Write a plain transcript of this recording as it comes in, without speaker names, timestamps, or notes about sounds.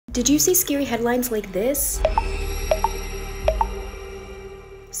Did you see scary headlines like this?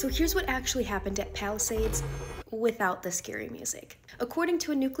 So here's what actually happened at Palisades without the scary music. According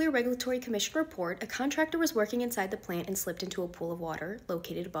to a Nuclear Regulatory Commission report, a contractor was working inside the plant and slipped into a pool of water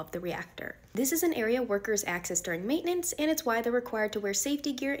located above the reactor. This is an area workers access during maintenance, and it's why they're required to wear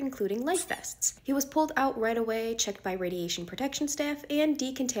safety gear, including life vests. He was pulled out right away, checked by radiation protection staff, and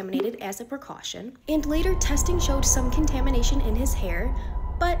decontaminated as a precaution. And later, testing showed some contamination in his hair,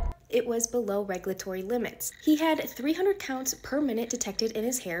 but it was below regulatory limits. He had 300 counts per minute detected in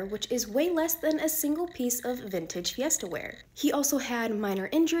his hair, which is way less than a single piece of vintage Fiesta wear. He also had minor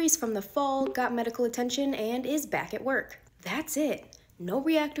injuries from the fall, got medical attention, and is back at work. That's it. No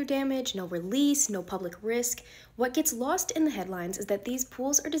reactor damage, no release, no public risk. What gets lost in the headlines is that these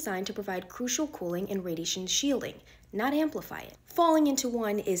pools are designed to provide crucial cooling and radiation shielding, not amplify it. Falling into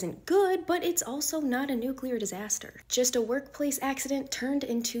one isn't good, but it's also not a nuclear disaster. Just a workplace accident turned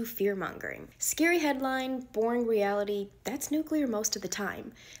into fear-mongering. Scary headline, boring reality, that's nuclear most of the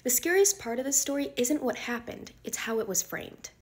time. The scariest part of this story isn't what happened, it's how it was framed.